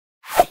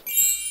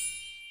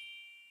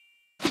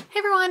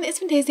everyone, it's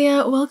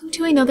Fantayzia. Welcome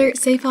to another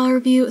save file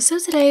review. So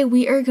today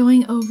we are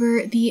going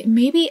over the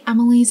Maybe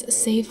Emily's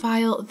save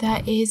file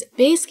that is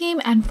base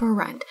game and for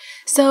rent.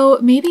 So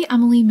Maybe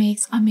Emily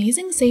makes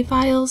amazing save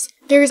files.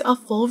 There's a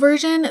full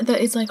version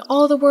that is like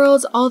all the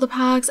worlds, all the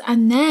packs,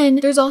 and then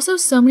there's also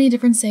so many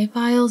different save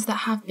files that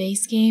have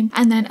base game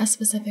and then a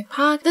specific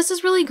pack. This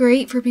is really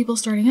great for people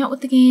starting out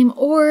with the game,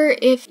 or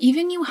if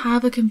even you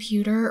have a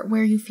computer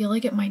where you feel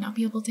like it might not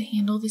be able to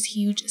handle this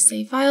huge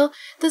save file,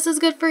 this is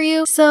good for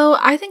you. So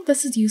I think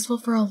this is useful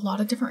for a lot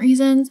of different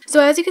reasons.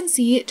 So as you can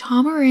see,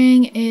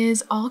 TOMARANG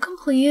is all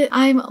complete.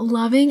 I'm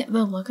loving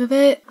the look of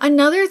it.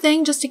 Another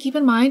thing just to keep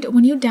in mind,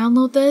 when you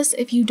download this,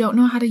 if you don't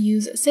know how to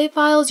use save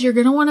files, you're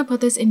going to want to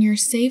put this in your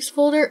saves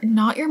folder,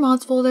 not your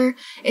mods folder.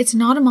 It's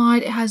not a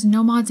mod, it has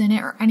no mods in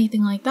it or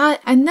anything like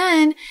that. And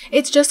then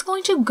it's just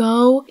going to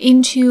go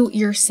into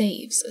your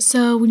saves.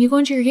 So when you go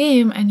into your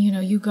game and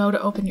you go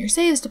to open your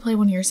saves to play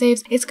one of your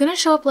saves, it's going to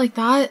show up like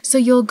that. So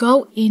you'll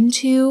go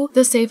into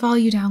the save file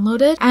you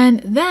downloaded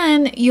and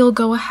then you'll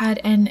go ahead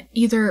and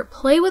either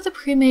play with a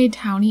pre-made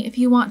townie if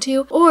you want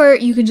to, or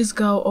you can just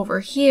go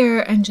over here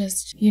and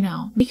just,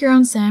 make your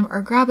own sim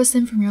or grab a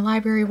sim from your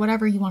library,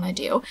 whatever you want to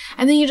do.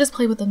 And then you just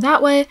play with them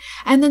that way.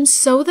 And then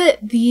so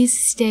that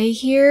these stay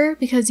here,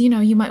 because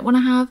you might want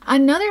to have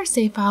another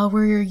save file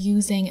where you're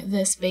using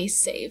this base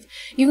save.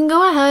 You can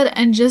go ahead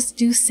and just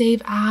do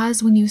save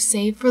as when you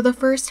save for the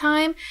first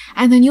time,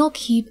 and then you'll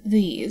keep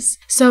these.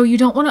 So you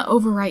don't want to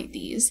overwrite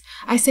these.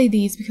 I say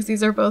these because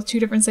these are both two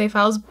different save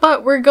files,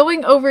 but we're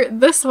going over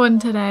this one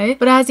today.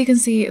 But as you can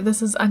see,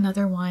 this is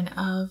another one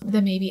of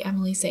the Maybe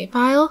Emily save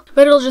file,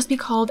 but it'll just be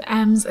called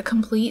M's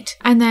Complete.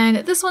 And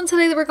then this one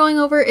today that we're going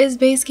over is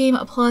base game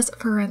plus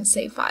for rent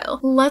save file.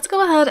 Let's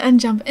go ahead and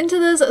jump into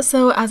this.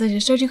 So as I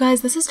just showed you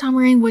guys, this is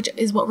TOMARANG, which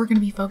is what we're going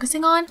to be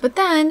focusing on. But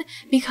then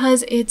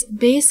because it's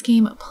base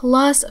game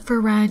plus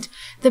for rent,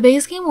 the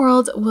base game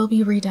worlds will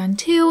be redone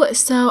too.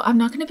 So I'm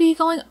not going to be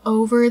going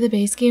over the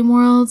base game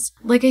worlds.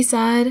 Like I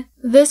said,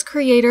 this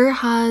creator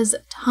has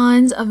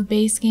tons of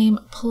base game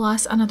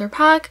plus another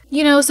pack,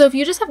 so if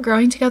you just have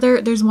Growing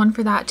Together, there's one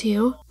for that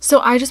too.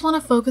 So I just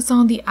want to focus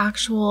on the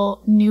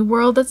actual new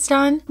world that's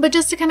done. But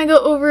just to kind of go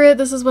over it,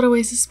 this is what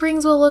Oasis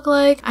Springs will look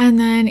like. And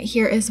then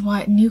here is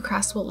what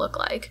Newcrest will look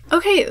like.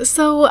 Okay,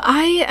 so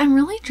I am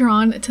really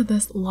drawn to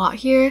this lot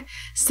here.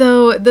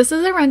 So this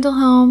is a rental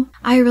home.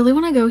 I really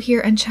want to go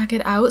here and check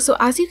it out. So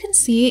as you can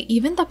see,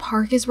 even the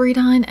park is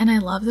redone, and I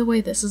love the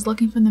way this is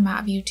looking from the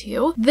map view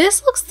too.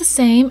 This looks the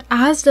same,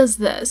 as does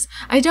this.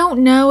 I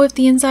don't know if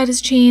the inside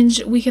has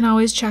changed. We can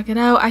always check it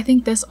out. I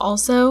think this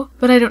also,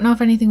 but I don't know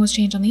if anything was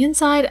changed on the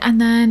inside.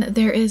 And then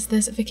there is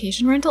this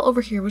vacation rental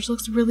over here, which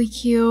looks really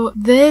cute.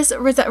 This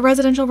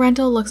residential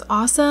rental looks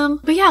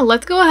awesome. But yeah,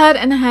 let's go ahead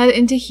and head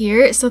into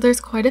here. So there's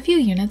quite a few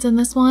units in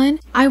this one.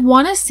 I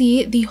want to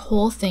see the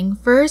whole thing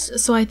first.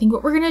 So I think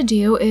what we're going to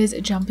do is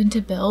jump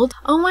into build.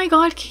 Oh my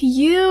god,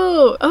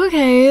 cute.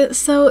 Okay,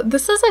 so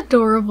this is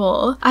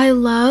adorable. I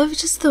love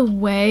just the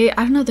way, I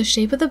don't know, the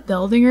shape of the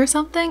building or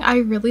something I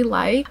really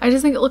like. I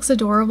just think it looks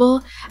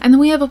adorable. And then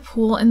we have a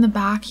pool in the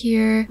back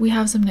here. We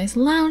have some nice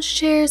lounge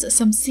chairs,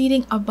 some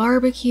seating, a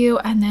barbecue,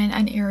 and then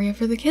an area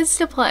for the kids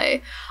to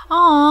play.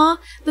 Aw,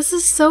 this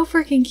is so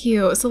freaking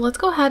cute. So let's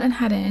go ahead and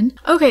head in.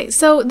 Okay,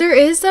 so there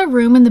is a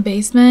room in the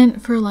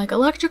basement for like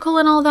electrical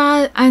and all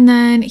that. And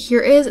then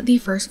here is the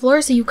first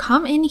floor. So you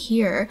come in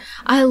here.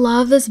 I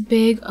love this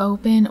big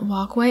open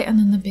walkway and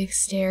then the big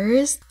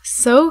stairs.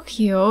 So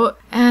cute.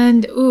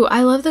 And ooh,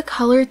 I love the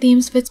color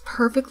themes, fits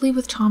perfectly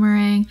with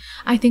TOMARANG.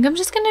 I think I'm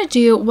just gonna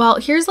do, well,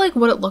 here's like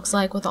what it looks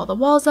like with all the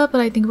walls up,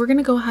 but I think we're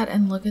gonna go ahead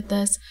and look at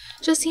this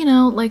just,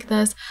 like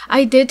this.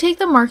 I did take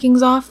the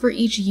markings off for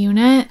each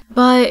unit,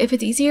 but if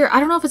it's easier, I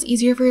don't know if it's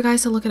easier for you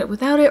guys to look at it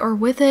without it or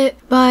with it,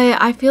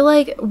 but I feel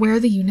like where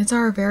the units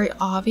are very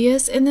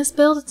obvious in this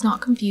build. It's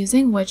not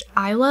confusing, which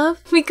I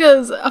love,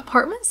 because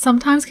apartments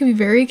sometimes can be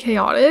very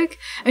chaotic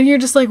and you're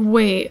just like,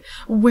 wait,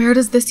 where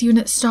does this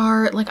unit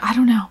start? Like, I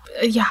don't know.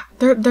 Yeah,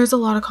 there's a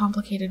lot of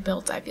complicated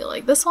builds. I feel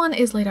like this one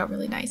is laid out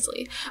really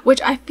nicely,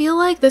 which I feel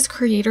like this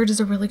creator does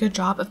a really good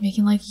job of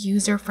making like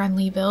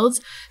user-friendly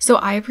builds. So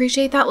I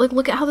appreciate that. Like,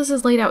 look at how this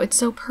is laid out. It's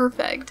so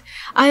perfect.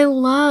 I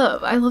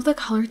love the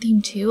color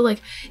theme too.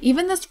 Like,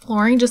 even this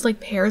flooring just like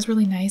pairs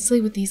really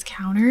nicely with these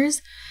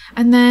counters.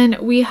 And then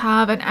we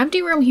have an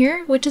empty room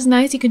here, which is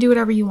nice. You can do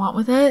whatever you want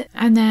with it.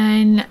 And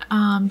then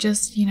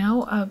just,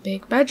 a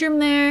big bedroom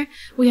there.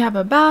 We have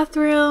a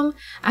bathroom.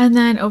 And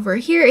then over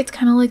here, it's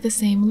kind of like the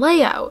same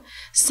layout.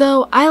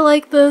 So I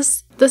like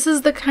this. This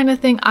is the kind of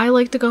thing I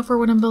like to go for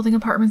when I'm building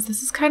apartments.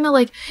 This is kind of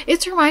like,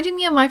 it's reminding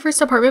me of my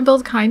first apartment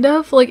build, kind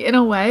of, like, in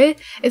a way.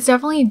 It's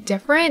definitely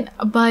different,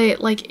 but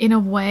like in a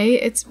way,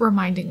 it's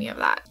reminding me of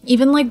that.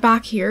 Even like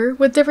back here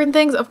with different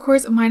things, of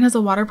course, mine has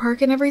a water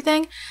park and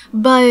everything,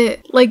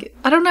 but like,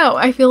 I don't know,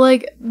 I feel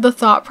like the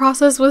thought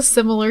process was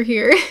similar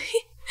here.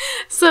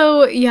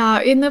 So yeah,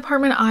 in the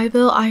apartment I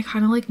built, I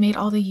kind of like made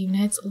all the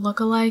units look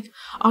alike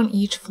on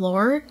each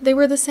floor. They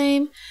were the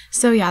same.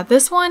 So yeah,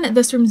 this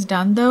room's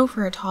done though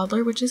for a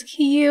toddler, which is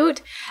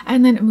cute.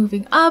 And then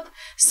moving up,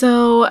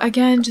 so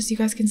again, just so you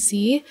guys can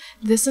see,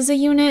 this is a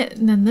unit,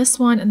 and then this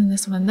one, and then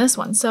this one, and this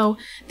one. So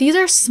these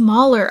are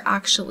smaller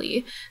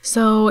actually.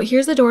 So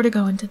here's the door to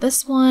go into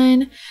this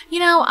one. You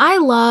know, I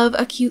love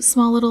a cute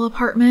small little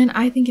apartment.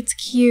 I think it's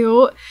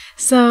cute.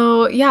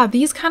 So yeah,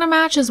 these kind of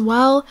match as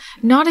well.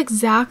 Not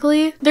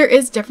exactly. There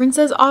is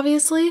differences,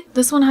 obviously.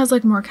 This one has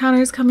like more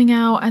counters coming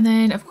out, and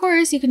then of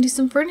course you can do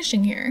some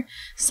furnishing here.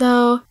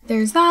 So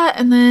there's that,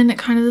 and then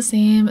kind of the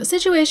same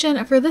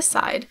situation for this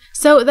side.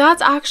 So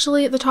that's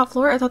actually the top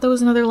floor. I thought there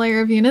was another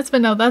layer of units,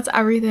 but no, that's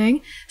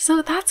everything.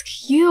 So that's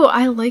cute.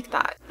 I like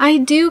that. I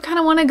do kind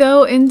of want to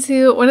go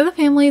into one of the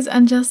families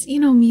and just, you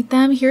know, meet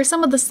them. Here's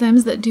some of the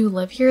Sims that do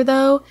live here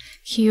though.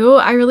 Cute.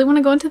 I really want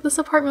to go into this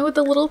apartment with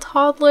the little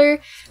toddler.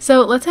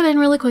 So let's head in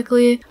really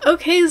quickly.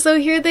 Okay, so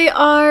here they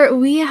are.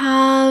 We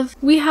have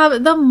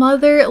the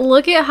mother.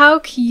 Look at how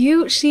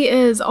cute she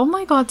is. Oh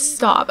my god,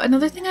 stop.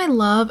 Another thing I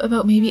love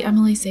about maybe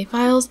Emily's save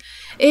files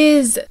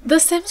is the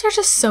Sims are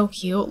just so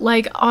cute.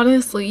 Like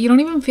honestly, you don't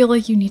even feel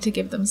like you need to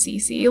give them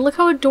CC. Look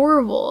how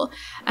adorable.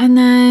 And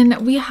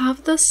then we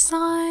have the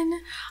son.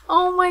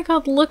 Oh my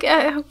god, look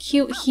at how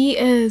cute he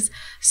is.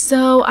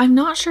 So I'm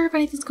not sure if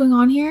anything's going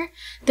on here.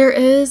 There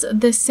is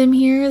this Sim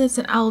here that's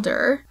an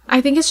elder. I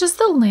think it's just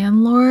the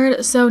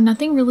landlord, so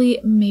nothing really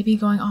maybe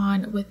going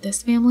on with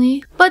this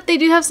family. But they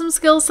do have some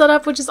skills set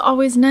up, which is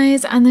always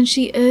nice. And then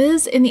she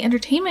is in the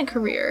entertainment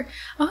career.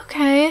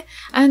 Okay.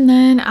 And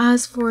then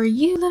as for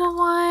you, little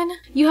one,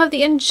 you have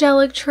the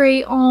angelic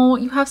trait. Oh,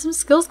 you have some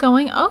skills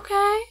going.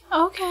 Okay.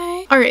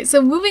 Okay. All right,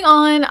 so moving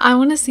on, I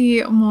want to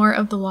see more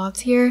of the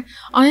lots here.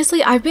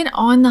 Honestly, I've been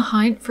on the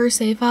hunt for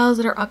save files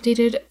that are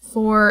updated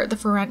for the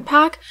For Rent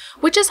pack,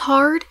 which is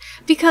hard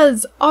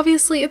because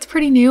obviously it's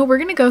pretty new. We're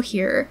gonna go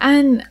here,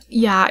 and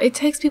yeah, it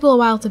takes people a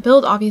while to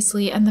build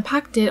obviously, and the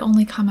pack did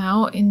only come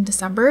out in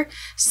December,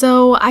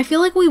 so I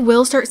feel like we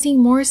will start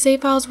seeing more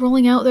save files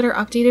rolling out that are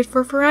updated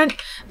for Rent.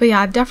 But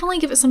yeah, definitely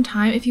give it some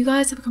time. If you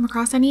guys have come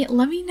across any,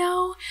 let me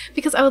know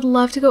because I would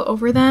love to go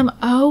over them.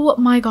 Oh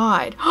my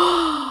god.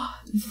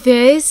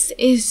 This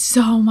is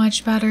so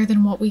much better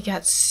than what we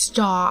get.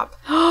 Stop.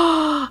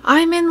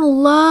 I'm in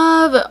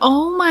love.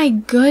 Oh my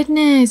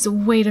goodness.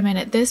 Wait a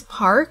minute. This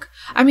pond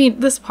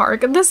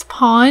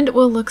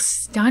will look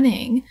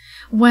stunning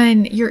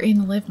when you're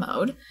in live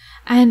mode.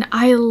 And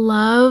I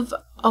love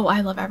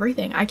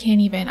everything. I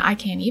can't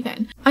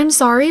even. I'm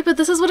sorry, but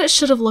this is what it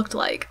should have looked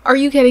like. Are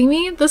you kidding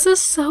me? This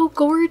is so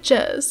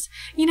gorgeous.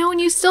 You know,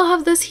 and you still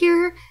have this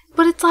here,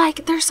 but it's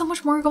like, there's so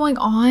much more going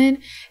on.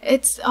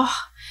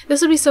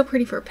 This would be so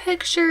pretty for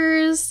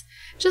pictures.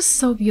 Just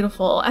so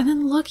beautiful. And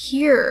then look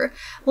here.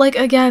 Like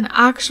again,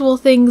 actual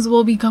things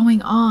will be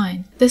going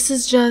on. This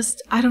is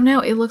just, I don't know.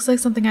 It looks like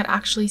something I'd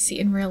actually see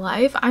in real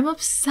life. I'm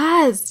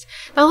obsessed.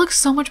 That looks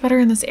so much better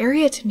in this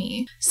area to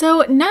me.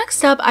 So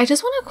next up, I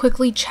just want to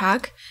quickly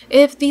check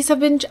if these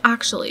have been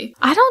actually.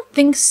 I don't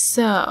think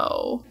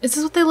so. Is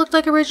this what they looked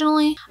like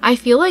originally? I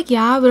feel like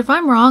yeah, but if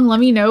I'm wrong, let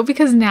me know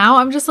because now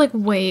I'm just like,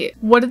 wait,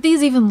 what did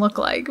these even look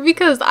like?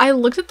 Because I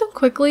looked at them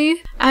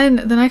quickly and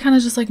then I kind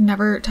of just like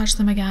never touched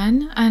them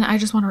again, and I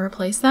just want to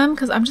replace them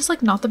because I'm just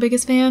like not the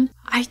biggest fan.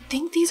 I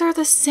think these are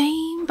the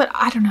same, but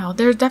I don't know.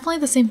 They're definitely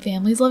the same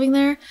families living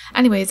there.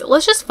 Anyways,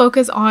 let's just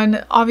focus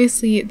on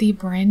obviously the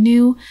brand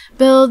new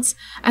builds,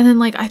 and then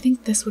like I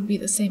think this would be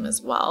the same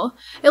as well.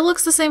 It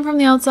looks the same from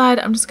the outside.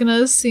 I'm just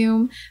gonna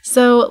assume.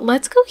 So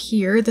let's go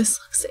here. This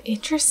looks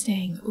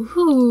interesting.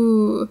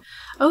 Ooh,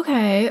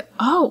 okay.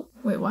 Oh,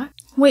 wait, what?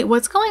 Wait,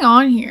 what's going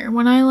on here?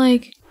 When I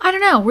don't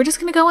know. We're just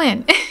gonna go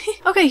in.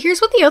 Okay, here's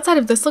what the outside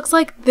of this looks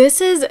like.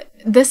 This is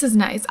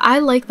nice. I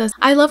like this.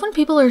 I love when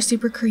people are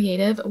super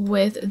creative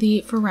with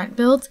the For Rent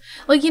builds.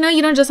 Like, you know,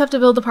 you don't just have to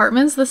build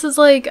apartments. This is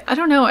like, I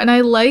don't know. And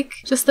I like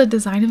just the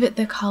design of it,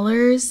 the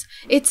colors.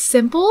 It's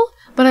simple,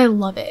 but I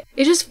love it.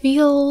 It just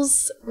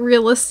feels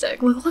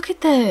realistic. Look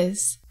at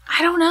this.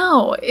 I don't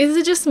know. Is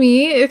it just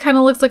me? It kind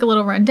of looks like a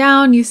little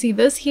rundown. You see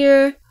this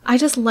here. I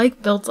just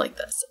like builds like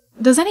this.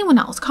 Does anyone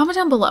else? Comment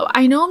down below.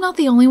 I know I'm not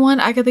the only one.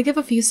 I could think of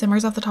a few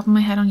simmers off the top of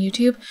my head on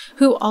YouTube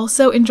who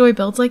also enjoy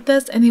builds like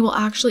this, and they will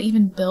actually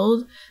even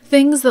build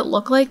things that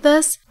look like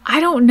this. I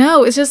don't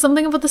know. It's just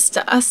something about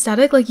the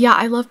aesthetic. Like, yeah,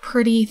 I love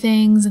pretty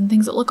things and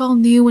things that look all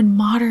new and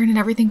modern and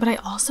everything, but I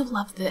also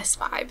love this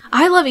vibe.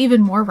 I love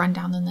even more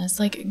rundown than this.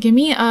 Like, give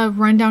me a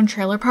rundown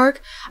trailer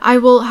park. I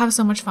will have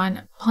so much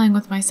fun playing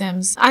with my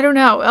Sims. I don't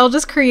know. I'll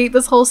just create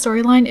this whole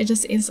storyline. It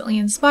just instantly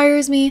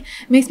inspires me.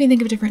 It makes me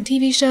think of different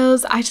TV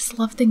shows. I just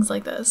love things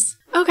like this.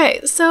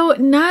 Okay, so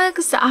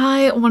next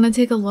I want to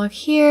take a look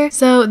here.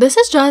 So this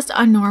is just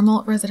a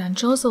normal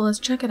residential, so let's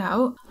check it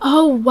out.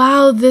 Oh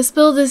wow, this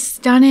build is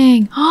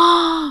stunning.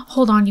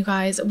 Hold on, you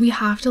guys. We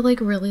have to like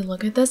really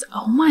look at this.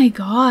 Oh my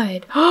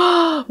god.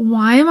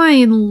 Why am I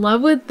in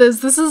love with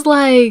this? This is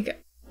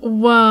like,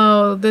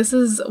 Whoa, this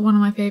is one of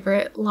my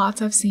favorite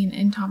lots I've seen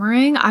in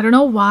TOMARANG. I don't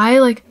know why,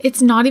 like,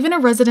 it's not even a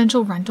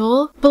residential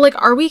rental, but like,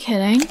 are we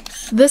kidding?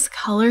 This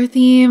color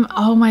theme,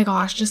 oh my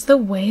gosh, just the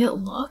way it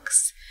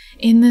looks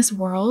in this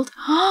world.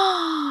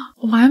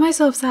 Why am I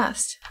so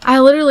obsessed? I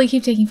literally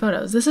keep taking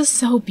photos. This is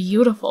so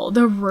beautiful.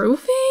 The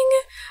roofing?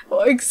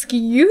 Oh,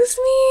 excuse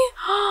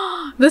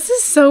me? This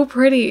is so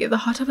pretty. The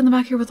hot tub in the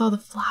back here with all the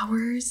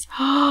flowers.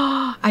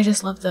 I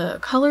just love the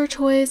color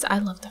choice. I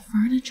love the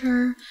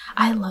furniture.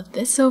 I love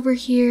this over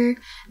here.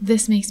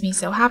 This makes me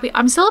so happy.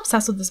 I'm still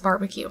obsessed with this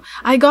barbecue.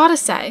 I gotta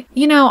say,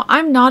 you know,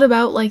 I'm not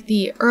about like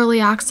the early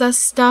access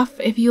stuff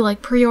if you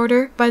like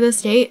pre-order by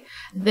this date.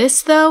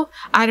 This though,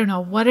 I don't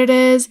know what it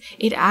is.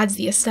 It adds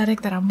the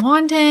aesthetic that I'm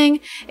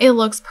wanting. It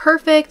looks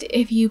perfect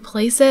if you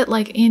place it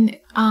like in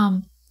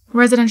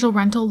residential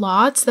rental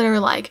lots that are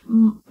like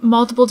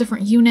multiple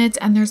different units,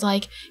 and there's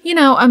like, you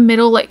know, a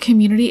middle like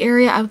community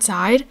area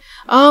outside.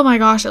 Oh my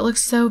gosh, it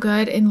looks so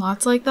good in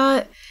lots like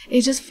that.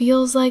 It just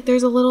feels like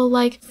there's a little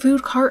like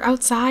food cart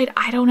outside.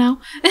 I don't know.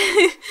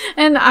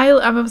 And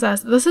I'm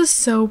obsessed. This is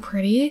so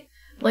pretty.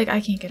 Like,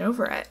 I can't get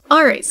over it.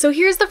 All right, so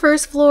here's the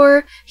first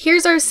floor.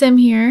 Here's our sim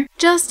here.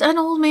 Just an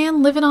old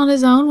man living on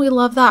his own. We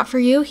love that for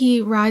you. He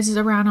rides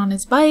around on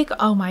his bike.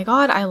 Oh my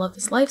God, I love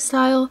this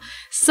lifestyle.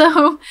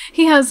 So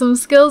he has some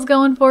skills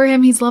going for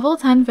him. He's level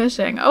 10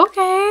 fishing.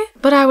 Okay.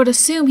 But I would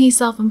assume he's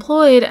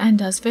self-employed and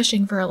does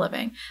fishing for a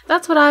living.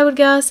 That's what I would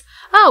guess.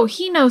 Oh,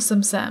 he knows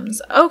some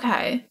sims.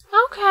 Okay.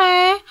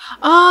 Okay.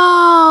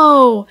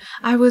 Oh,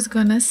 I was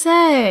gonna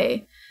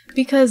say,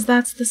 because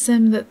that's the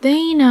sim that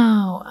they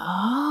know.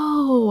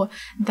 Oh,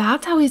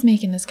 that's how he's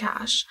making his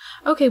cash.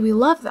 Okay, we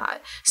love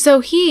that.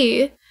 So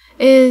he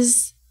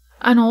is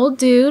an old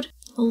dude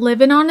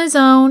living on his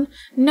own,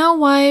 no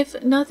wife,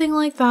 nothing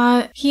like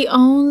that. He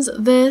owns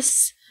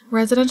this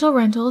residential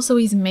rental, so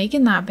he's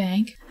making that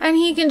bank, and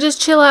he can just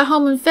chill at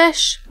home and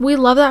fish. We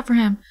love that for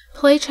him.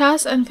 Play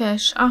chess and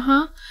fish.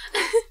 I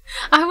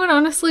would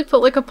honestly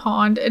put like a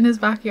pond in his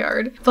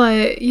backyard.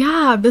 But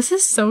yeah, this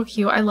is so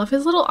cute. I love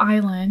his little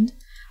island.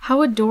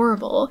 How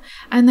adorable.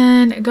 And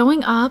then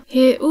going up,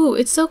 ooh,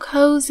 it's so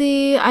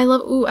cozy. I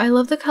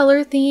love the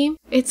color theme.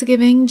 It's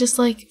giving just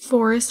like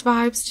forest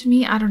vibes to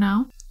me. I don't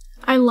know.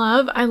 I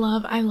love.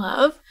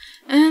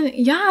 And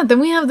yeah,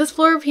 then we have this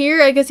floor up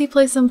here. I guess he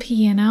plays some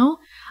piano.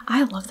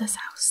 I love this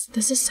house.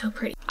 This is so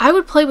pretty. I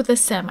would play with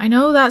this sim. I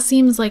know that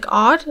seems like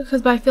odd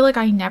because I feel like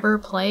I never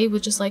play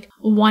with just like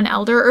one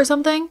elder or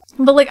something.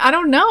 But like, I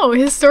don't know.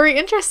 His story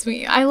interests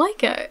me. I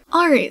like it.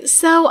 All right,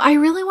 so I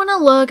really want to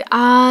look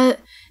at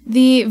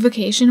the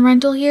vacation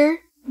rental here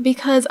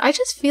because I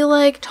just feel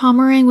like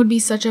TOMARANG would be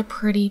such a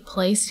pretty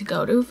place to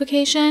go to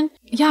vacation.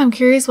 Yeah, I'm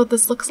curious what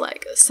this looks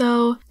like.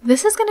 So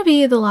this is going to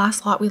be the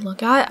last lot we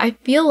look at. I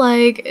feel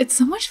like it's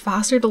so much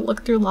faster to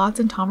look through lots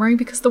in TOMARANG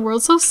because the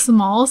world's so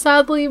small,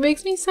 sadly. It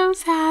makes me so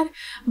sad.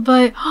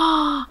 But,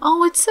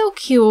 oh, it's so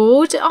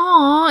cute.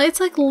 Oh,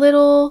 it's like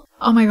little...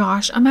 Oh my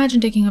gosh, imagine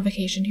taking a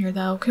vacation here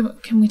though.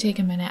 Can we take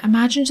a minute?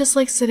 Imagine just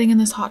like sitting in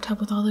this hot tub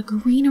with all the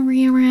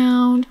greenery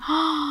around.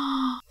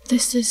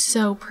 This is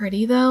so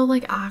pretty though.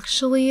 Like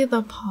actually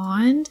the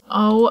pond.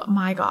 Oh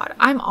my God.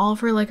 I'm all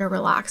for like a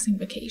relaxing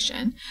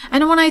vacation.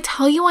 And when I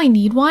tell you I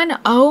need one,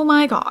 oh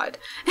my God.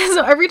 And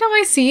so every time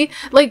I see,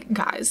 like,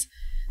 guys,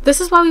 this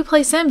is why we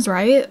play Sims,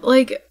 right?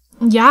 Like,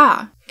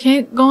 yeah,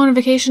 can't go on a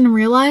vacation in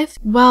real life?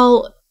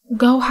 Well,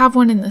 go have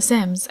one in The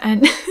Sims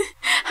and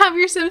have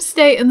your Sims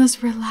stay in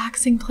this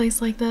relaxing place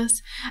like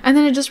this. And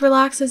then it just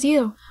relaxes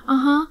you.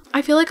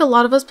 I feel like a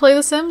lot of us play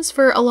The Sims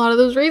for a lot of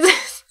those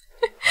reasons.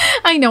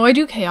 I know I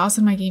do chaos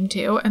in my game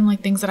too, and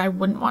like things that I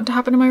wouldn't want to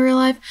happen in my real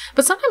life,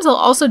 but sometimes I'll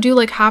also do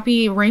like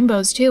happy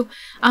rainbows too,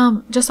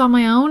 just on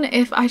my own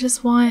if I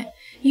just want,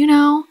 you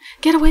know,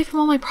 get away from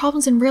all my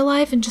problems in real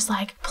life and just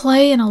like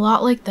play in a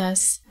lot like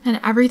this and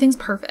everything's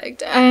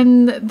perfect,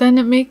 and then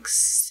it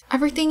makes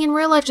everything in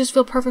real life just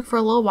feel perfect for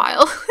a little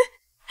while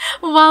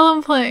while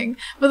I'm playing.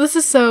 But this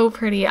is so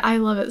pretty. I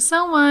love it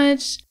so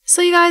much.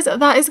 So you guys,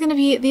 that is going to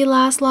be the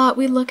last lot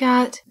we look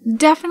at.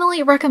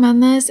 Definitely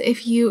recommend this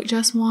if you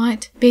just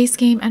want base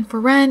game and for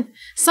rent.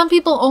 Some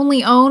people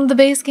only own the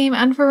base game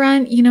and for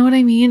rent, you know what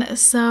I mean?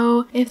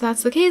 So if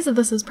that's the case, if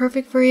this is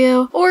perfect for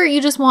you, or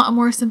you just want a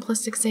more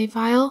simplistic save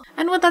file.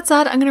 And with that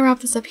said, I'm going to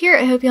wrap this up here.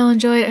 I hope you all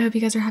enjoyed. I hope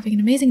you guys are having an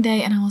amazing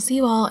day, and I will see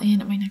you all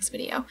in my next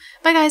video.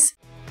 Bye guys!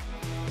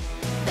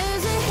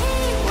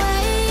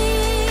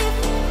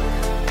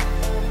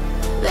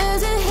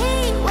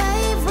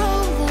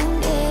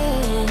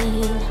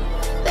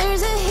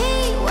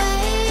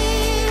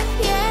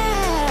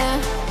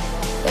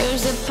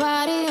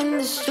 Party in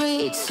the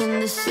streets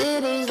and the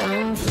city's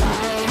on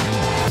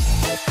fire.